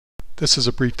This is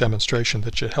a brief demonstration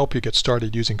that should help you get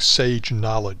started using Sage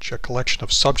Knowledge, a collection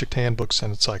of subject handbooks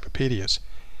and encyclopedias.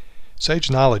 Sage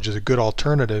Knowledge is a good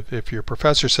alternative if your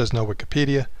professor says no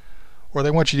Wikipedia, or they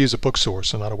want you to use a book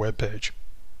source and not a web page.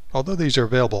 Although these are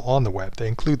available on the web, they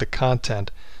include the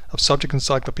content of subject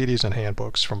encyclopedias and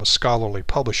handbooks from a scholarly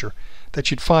publisher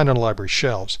that you'd find on library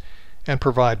shelves, and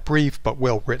provide brief but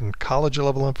well-written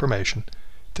college-level information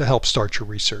to help start your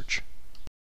research.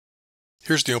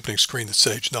 Here's the opening screen of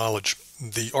Sage Knowledge.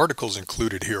 The articles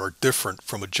included here are different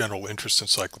from a general interest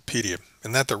encyclopedia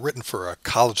in that they're written for a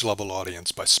college-level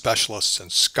audience by specialists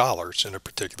and scholars in a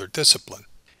particular discipline.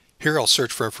 Here I'll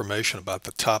search for information about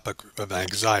the topic of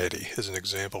anxiety as an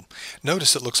example.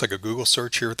 Notice it looks like a Google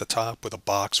search here at the top with a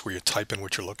box where you type in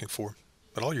what you're looking for.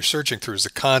 But all you're searching through is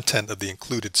the content of the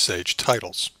included Sage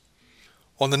titles.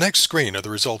 On the next screen are the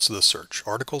results of the search,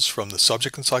 articles from the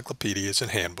subject encyclopedias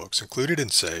and handbooks included in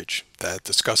Sage that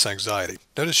discuss anxiety.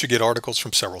 Notice you get articles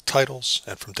from several titles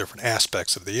and from different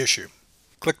aspects of the issue.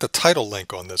 Click the title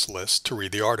link on this list to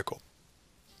read the article.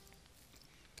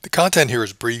 The content here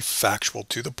is brief, factual,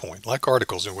 to the point, like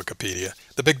articles in Wikipedia.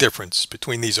 The big difference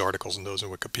between these articles and those in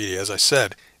Wikipedia, as I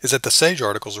said, is that the Sage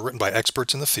articles are written by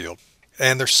experts in the field,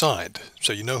 and they're signed,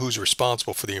 so you know who's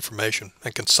responsible for the information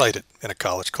and can cite it in a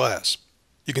college class.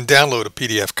 You can download a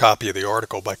PDF copy of the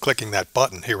article by clicking that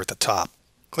button here at the top.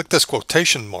 Click this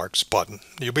quotation marks button.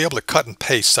 You'll be able to cut and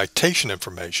paste citation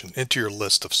information into your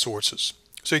list of sources,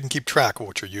 so you can keep track of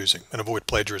what you're using and avoid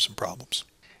plagiarism problems.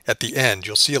 At the end,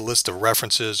 you'll see a list of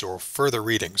references or further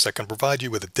readings that can provide you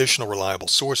with additional reliable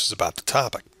sources about the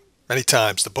topic. Many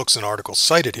times, the books and articles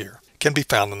cited here can be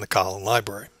found in the Collin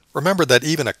Library. Remember that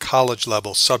even a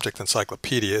college-level subject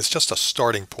encyclopedia is just a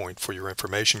starting point for your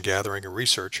information gathering and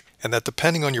research, and that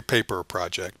depending on your paper or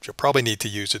project, you'll probably need to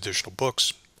use additional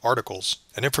books, articles,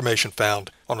 and information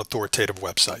found on authoritative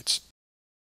websites.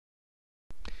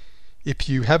 If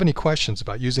you have any questions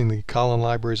about using the Collin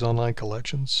Library's online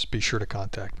collections, be sure to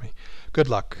contact me. Good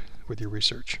luck with your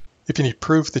research. If you need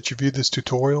proof that you viewed this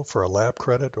tutorial for a lab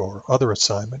credit or other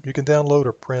assignment, you can download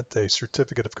or print a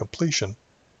certificate of completion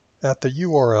at the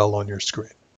URL on your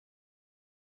screen.